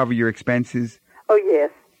enough to cover your expenses? Oh,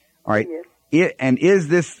 yes. All right. Yes. And is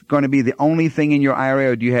this going to be the only thing in your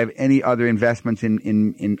IRA, or do you have any other investments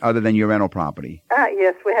in other than your rental property?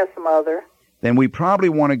 Yes, we have some other. Then we probably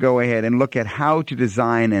want to go ahead and look at how to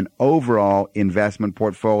design an overall investment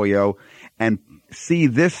portfolio and see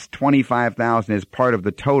this $25,000 as part of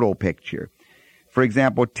the total picture. For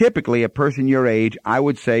example, typically a person your age, I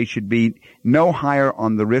would say, should be no higher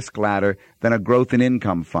on the risk ladder than a growth and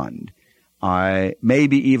income fund.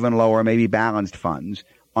 Maybe even lower, maybe balanced funds.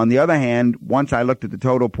 On the other hand, once I looked at the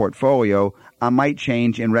total portfolio, I might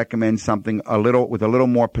change and recommend something with a little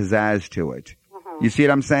more pizzazz to it. You see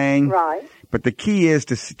what I'm saying? Right. But the key is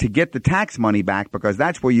to get the tax money back, because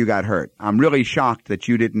that's where you got hurt. I'm really shocked that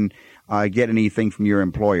you didn't get anything from your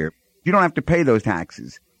employer. You don't have to pay those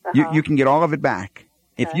taxes. You can get all of it back.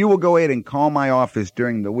 Okay. If you will go ahead and call my office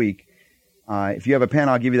during the week, if you have a pen,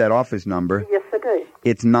 I'll give you that office number. Yes, I do.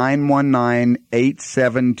 It's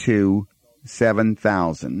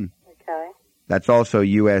 919-872-7000. Okay. That's also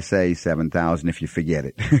USA 7000 if you forget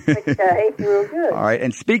it. Okay, real good. All right,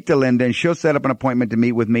 and speak to Linda, and she'll set up an appointment to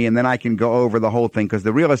meet with me, and then I can go over the whole thing, because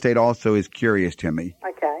the real estate also is curious to me.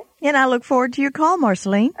 Okay. And I look forward to your call,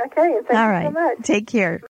 Marceline. Okay, and thank All you right. so much. Take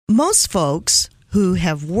care. Most folks who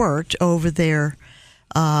have worked over their,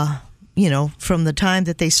 from the time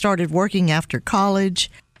that they started working after college,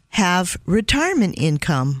 have retirement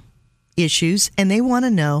income issues, and they want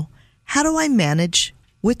to know, how do I manage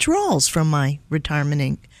withdrawals from my retirement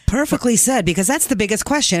income? Perfectly said, because that's the biggest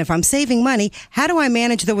question. If I'm saving money, how do I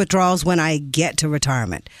manage the withdrawals when I get to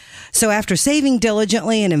retirement? So after saving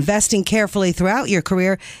diligently and investing carefully throughout your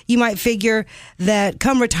career, you might figure that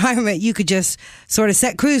come retirement, you could just sort of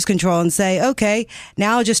set cruise control and say, okay,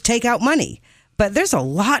 now I'll just take out money. But there's a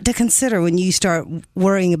lot to consider when you start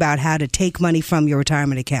worrying about how to take money from your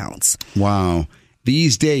retirement accounts. Wow.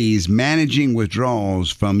 These days, managing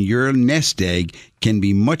withdrawals from your nest egg can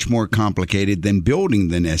be much more complicated than building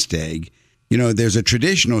the nest egg. You know, there's a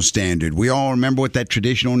traditional standard. We all remember what that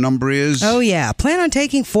traditional number is? Oh, yeah. Plan on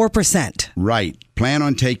taking 4%. Right. Plan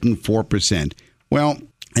on taking 4%. Well,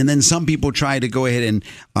 and then some people try to go ahead and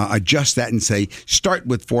adjust that and say, start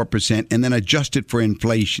with 4% and then adjust it for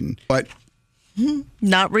inflation. But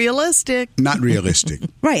not realistic. Not realistic.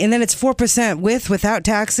 Right. And then it's 4% without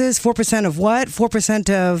taxes. 4% of what? 4%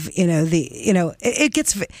 of, it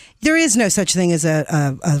gets, there is no such thing as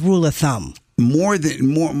a rule of thumb.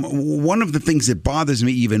 One of the things that bothers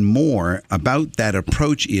me even more about that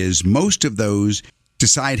approach is most of those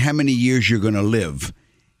decide how many years you're going to live.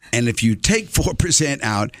 And if you take 4%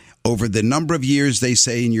 out over the number of years they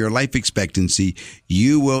say in your life expectancy,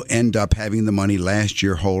 you will end up having the money last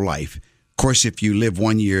your whole life. Of course, if you live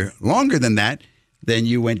 1 year longer than that, then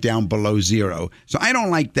you went down below zero. So I don't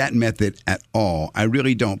like that method at all. I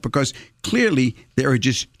really don't, because clearly there are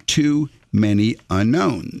just too many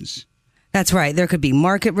unknowns. That's right. There could be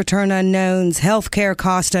market return unknowns, healthcare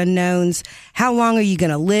cost unknowns. How long are you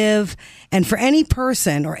going to live? And for any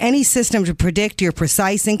person or any system to predict your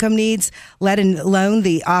precise income needs, let alone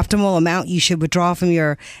the optimal amount you should withdraw from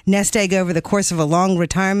your nest egg over the course of a long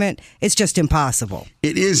retirement, it's just impossible.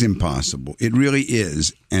 It is impossible. It really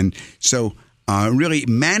is. And so really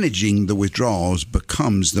managing the withdrawals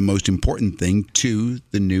becomes the most important thing to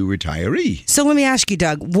the new retiree. So let me ask you,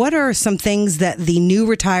 Doug, what are some things that the new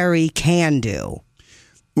retiree can do?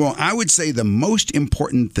 Well, I would say the most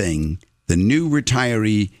important thing the new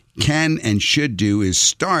retiree can and should do is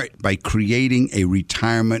start by creating a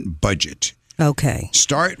retirement budget. Okay.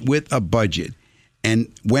 Start with a budget. And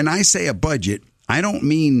when I say a budget, I don't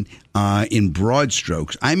mean in broad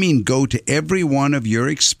strokes. I mean go to every one of your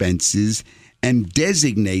expenses and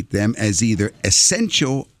designate them as either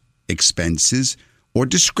essential expenses or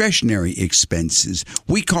discretionary expenses.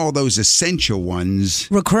 We call those essential ones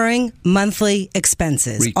recurring monthly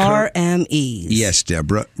expenses, RMEs. Yes,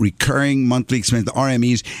 Deborah, recurring monthly expenses,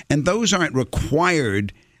 RMEs. And those aren't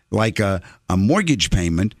required like a mortgage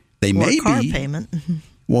payment. They may be. Or a car be. payment.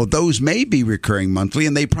 Well, those may be recurring monthly,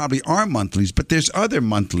 and they probably are monthlies, but there's other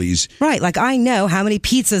monthlies. Right, like I know how many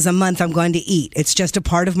pizzas a month I'm going to eat. It's just a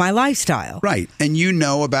part of my lifestyle. Right, and you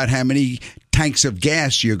know about how many tanks of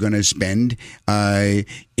gas you're going to spend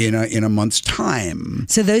in a month's time.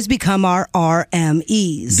 So those become our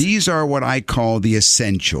RMEs. These are what I call the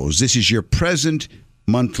essentials. This is your present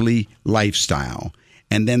monthly lifestyle.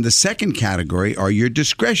 And then the second category are your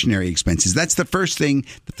discretionary expenses. That's the first thing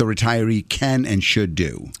that the retiree can and should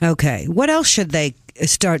do. Okay. What else should they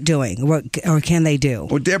start doing, or can they do?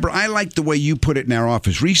 Well, Deborah, I like the way you put it in our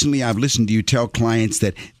office. Recently, I've listened to you tell clients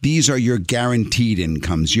that these are your guaranteed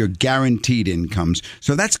incomes,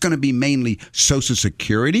 So that's going to be mainly Social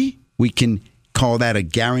Security. We can call that a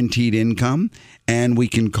guaranteed income. And we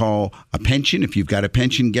can call a pension if you've got a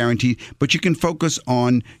pension guarantee, but you can focus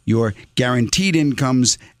on your guaranteed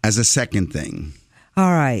incomes as a second thing.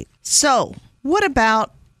 All right. So what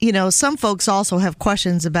about, some folks also have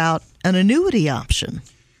questions about an annuity option.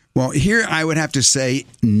 Well, here I would have to say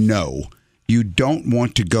no. you don't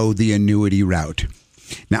want to go the annuity route.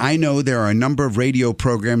 Now, I know there are a number of radio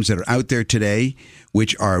programs that are out there today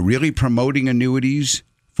which are really promoting annuities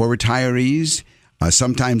for retirees.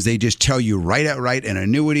 Sometimes they just tell you right outright an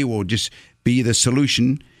annuity will just be the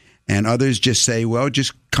solution. And others just say, well,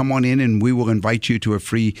 just come on in and we will invite you to a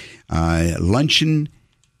free luncheon.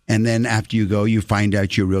 And then after you go, you find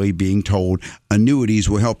out you're really being told annuities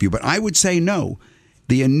will help you. But I would say no.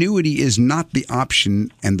 The annuity is not the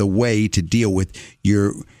option and the way to deal with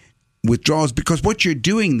your withdrawals, because what you're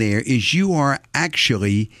doing there is you are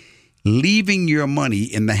actually leaving your money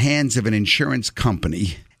in the hands of an insurance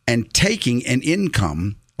company and taking an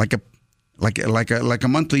income like a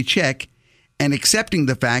monthly check and accepting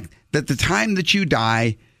the fact that the time that you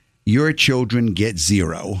die, your children get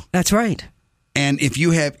zero. That's right. And if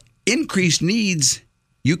you have increased needs,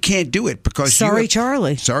 you can't do it because Sorry,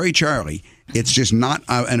 Charlie. It's just not.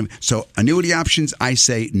 So annuity options, I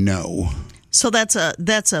say no. So that's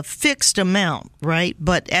a fixed amount, right?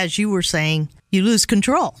 But as you were saying, you lose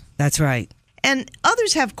control. That's right. And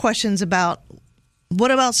others have questions about,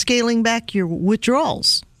 what about scaling back your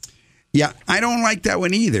withdrawals? Yeah, I don't like that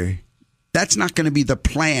one either. That's not going to be the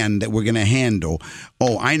plan that we're going to handle.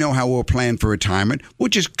 Oh, I know how we'll plan for retirement. We'll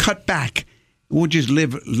just cut back. We'll just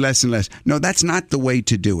live less and less. No, that's not the way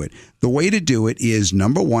to do it. The way to do it is,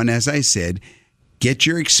 number one, as I said, get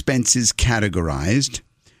your expenses categorized.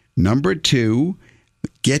 Number two,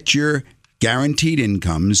 get your guaranteed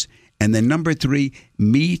incomes. And then number three,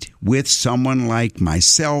 meet with someone like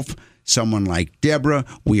myself, someone like Deborah.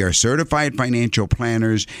 We are certified financial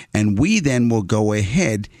planners, and we then will go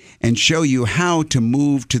ahead and show you how to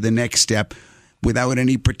move to the next step without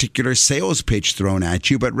any particular sales pitch thrown at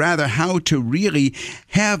you, but rather how to really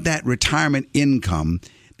have that retirement income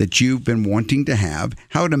that you've been wanting to have,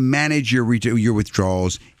 how to manage your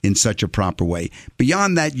withdrawals in such a proper way.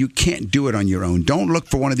 Beyond that, you can't do it on your own. Don't look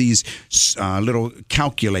for one of these little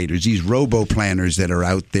calculators, these robo-planners that are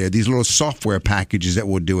out there, these little software packages that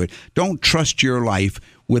will do it. Don't trust your life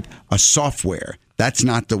with a software. That's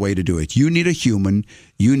not the way to do it. You need a human.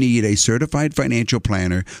 You need a certified financial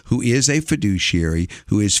planner who is a fiduciary,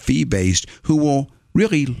 who is fee-based, who will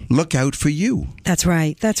really look out for you. That's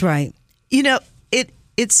right. That's right. You know,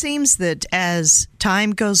 it seems that as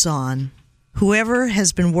time goes on, whoever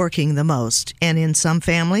has been working the most, and in some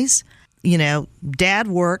families, you know, dad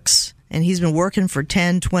works and he's been working for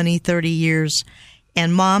 10, 20, 30 years,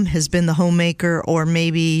 and mom has been the homemaker, or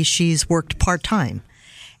maybe she's worked part-time.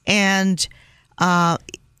 And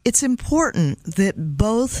it's important that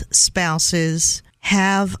both spouses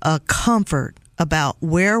have a comfort about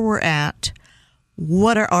where we're at,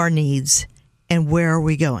 what are our needs, and where are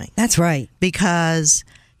we going? That's right. Because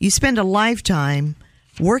you spend a lifetime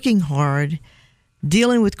working hard,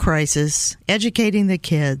 dealing with crisis, educating the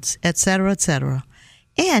kids, et cetera,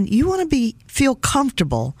 and you want to feel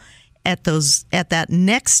comfortable at that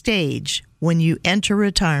next stage when you enter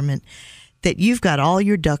retirement, that you've got all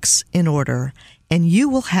your ducks in order and you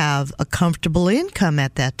will have a comfortable income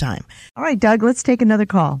at that time. All right, Doug, let's take another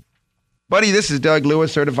call. Buddy, this is Doug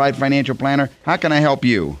Lewis, certified financial planner. How can I help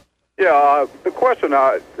you? Yeah, the question,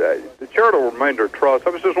 the charitable remainder trust, I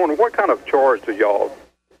was just wondering, what kind of charge do y'all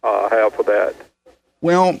have for that?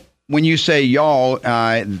 Well, when you say y'all,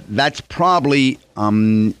 that's probably,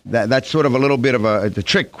 that's sort of a little bit of a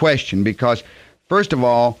trick question, because, first of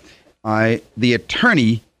all, the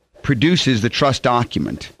attorney produces the trust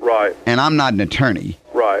document. Right. And I'm not an attorney.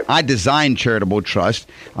 Right. I design charitable trust.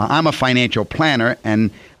 I'm a financial planner,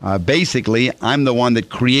 and basically, I'm the one that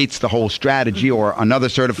creates the whole strategy, or another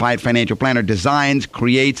certified financial planner designs,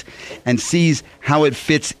 creates, and sees how it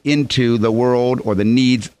fits into the world or the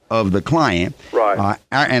needs of the client. Right.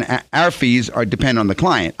 Our fees depend on the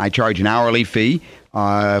client. I charge an hourly fee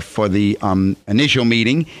for the initial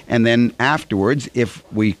meeting, and then afterwards, if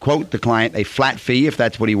we quote the client a flat fee, if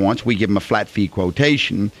that's what he wants, we give him a flat fee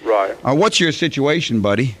quotation. Right. What's your situation,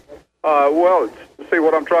 buddy? Well, see,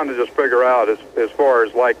 what I'm trying to just figure out is, as far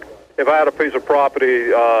as, like, if I had a piece of property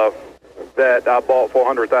that I bought for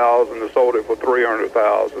 $100,000 and sold it for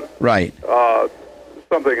 $300,000. Right.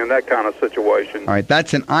 Something in that kind of situation. All right,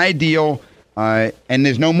 that's an ideal, and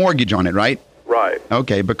there's no mortgage on it, right? Right.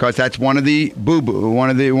 Okay, because that's one of the boo-boo, one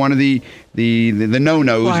of the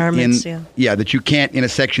no-nos that you can't in a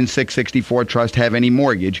Section 664 trust have any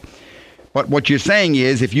mortgage. But what you're saying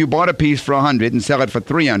is, if you bought a piece for $100 and sell it for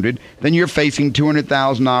 $300, then you're facing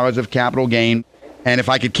 $200,000 of capital gain. And if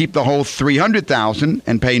I could keep the whole $300,000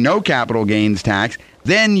 and pay no capital gains tax,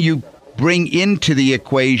 then you bring into the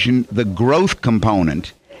equation the growth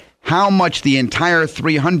component. how much the entire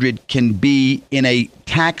 300 can be in a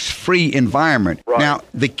tax-free environment. Right. Now,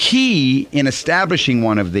 the key in establishing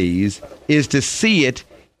one of these is to see it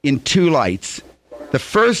in two lights. The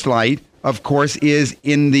first light, of course, is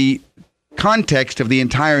in the context of the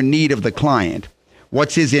entire need of the client.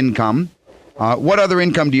 What's his income? What other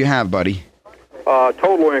income do you have, buddy?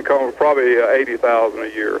 Total income of probably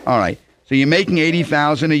 $80,000 a year. All right. So you're making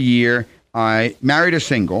 $80,000 a year. Married or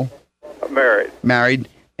single? Married. Married.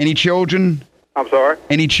 Any children? I'm sorry?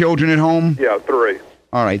 Any children at home? Yeah, 3.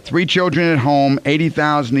 All right. 3 children at home,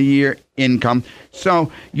 $80,000 a year income.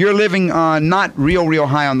 So you're living not real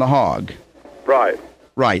high on the hog. Right.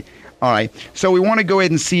 Right. All right. So we want to go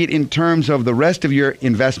ahead and see it in terms of the rest of your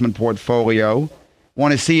investment portfolio.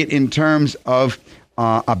 Want to see it in terms of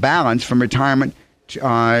a balance from retirement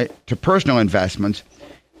to personal investments.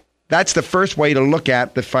 That's the first way to look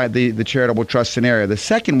at the charitable trust scenario. The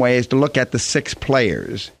second way is to look at the 6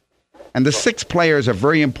 players. And the 6 players are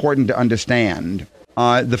very important to understand.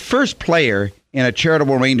 The first player in a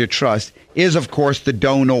charitable remainder trust is, of course, the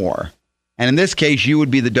donor. And in this case, you would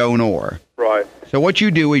be the donor. Right. So what you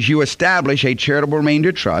do is you establish a charitable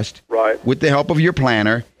remainder trust with the help of your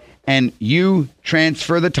planner, and you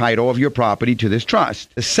transfer the title of your property to this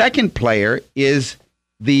trust. The second player is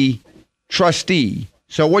the trustee.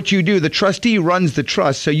 So what you do, the trustee runs the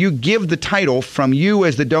trust, so you give the title from you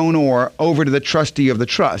as the donor over to the trustee of the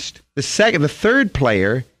trust. The third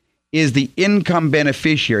player is the income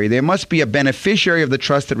beneficiary. There must be a beneficiary of the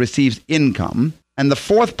trust that receives income. And the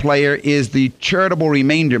fourth player is the charitable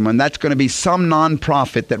remainderman. That's going to be some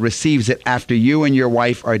nonprofit that receives it after you and your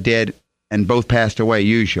wife are dead and both passed away,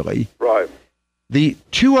 usually. Right. The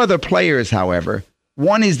 2 other players, however,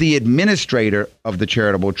 one is the administrator of the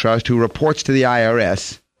charitable trust who reports to the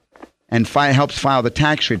IRS and helps file the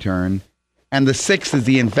tax return. And the 6th is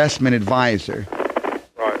the investment advisor.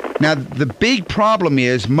 Right. Now, the big problem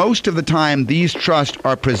is most of the time these trusts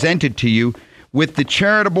are presented to you with the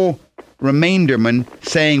charitable remainderman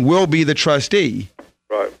saying, we'll be the trustee.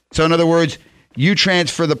 Right. So in other words, you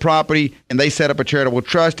transfer the property and they set up a charitable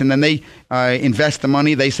trust and then they invest the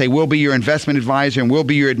money. They say, we'll be your investment advisor and we'll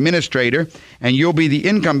be your administrator and you'll be the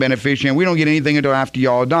income beneficiary and we don't get anything until after you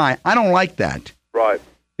all die. I don't like that. Right.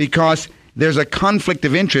 Because there's a conflict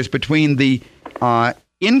of interest between the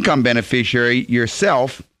income beneficiary,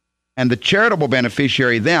 yourself, and the charitable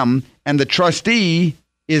beneficiary, them, and the trustee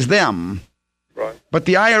is them. Right. But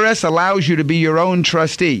the IRS allows you to be your own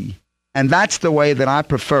trustee. And that's the way that I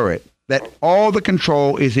prefer it, that all the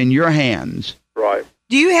control is in your hands. Right.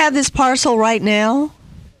 Do you have this parcel right now?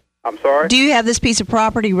 I'm sorry? Do you have this piece of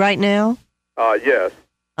property right now? Yes.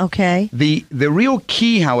 Okay. The real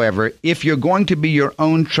key, however, if you're going to be your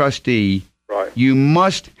own trustee, right, you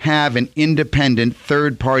must have an independent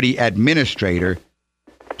third-party administrator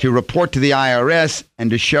to report to the IRS and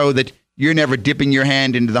to show that you're never dipping your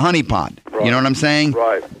hand into the honeypot. Right. You know what I'm saying?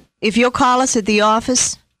 Right. If you'll call us at the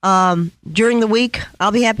office during the week,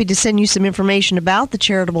 I'll be happy to send you some information about the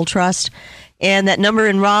charitable trust. And that number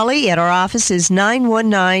in Raleigh at our office is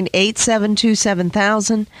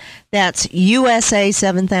 919-872-7000. That's USA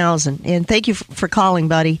 7000. And thank you for calling,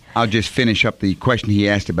 buddy. I'll just finish up the question he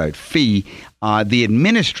asked about fee. The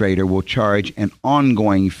administrator will charge an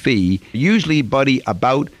ongoing fee, usually, buddy,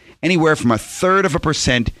 about anywhere from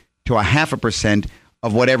 1/3% to 0.5%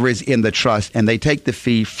 of whatever is in the trust. And they take the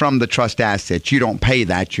fee from the trust assets. You don't pay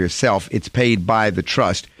that yourself. It's paid by the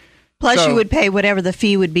trust. Plus, you would pay whatever the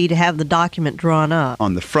fee would be to have the document drawn up.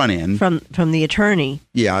 On the front end. From the attorney.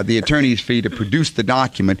 Yeah, the attorney's fee to produce the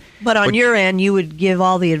document. But on your end, you would give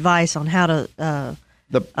all the advice on how to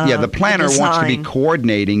the planner wants to be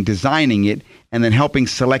coordinating, designing it, and then helping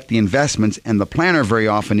select the investments. And the planner very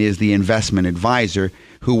often is the investment advisor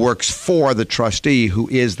who works for the trustee, who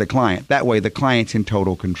is the client. That way, the client's in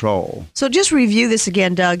total control. So just review this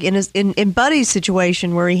again, Doug. In Buddy's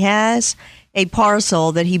situation where he has a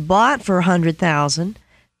parcel that he bought for $100,000,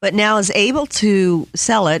 but now is able to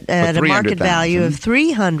sell it at a market value of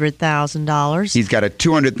 $300,000. He's got a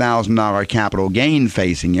 $200,000 capital gain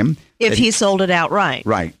facing him. If he sold it outright.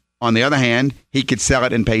 Right. On the other hand, he could sell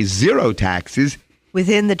it and pay 0 taxes.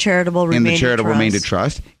 Within the charitable remainder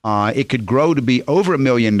trust. It could grow to be over $1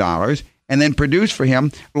 million and then produce for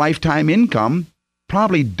him lifetime income,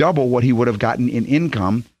 probably double what he would have gotten in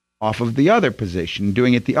income off of the other position,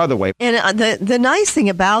 doing it the other way. And the nice thing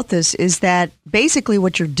about this is that basically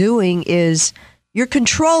what you're doing is you're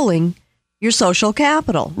controlling your social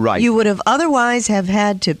capital. Right. You would have otherwise have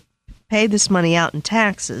had to pay this money out in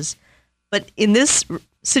taxes. But in this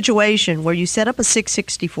situation where you set up a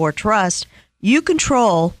 664 trust, you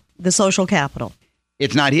control the social capital.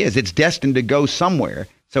 It's not his. It's destined to go somewhere.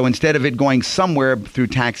 So instead of it going somewhere through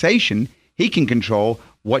taxation, he can control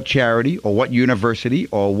what charity or what university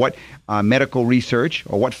or what medical research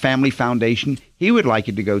or what family foundation he would like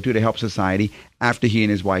it to go to help society after he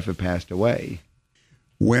and his wife have passed away.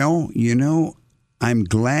 Well, I'm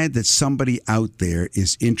glad that somebody out there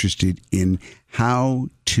is interested in how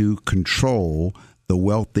to control the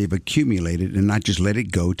wealth they've accumulated and not just let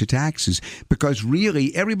it go to taxes. Because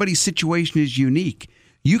really, everybody's situation is unique.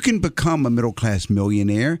 You can become a middle-class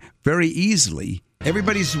millionaire very easily.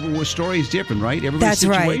 Everybody's story is different, right? Everybody's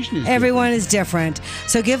situation is Everyone is different.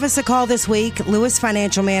 So give us a call this week, Lewis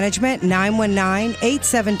Financial Management,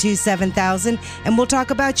 919-872-7000, and we'll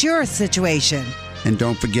talk about your situation. And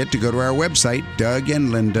don't forget to go to our website,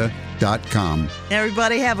 DougAndLinda.com.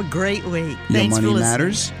 Everybody have a great week. Your Thanks for money listening.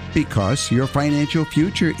 matters because your financial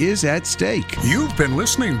future is at stake. You've been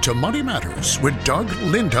listening to Money Matters with Doug,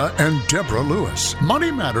 Linda, and Deborah Lewis.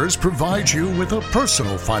 Money Matters provides you with a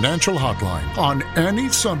personal financial hotline on any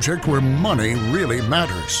subject where money really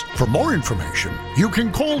matters. For more information, you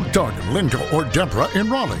can call Doug, Linda, or Deborah in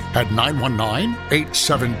Raleigh at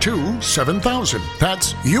 919-872-7000.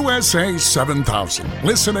 That's USA 7000.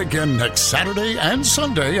 Listen again next Saturday and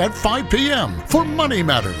Sunday at 5 p.m. for Money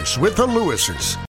Matters with the Lewises.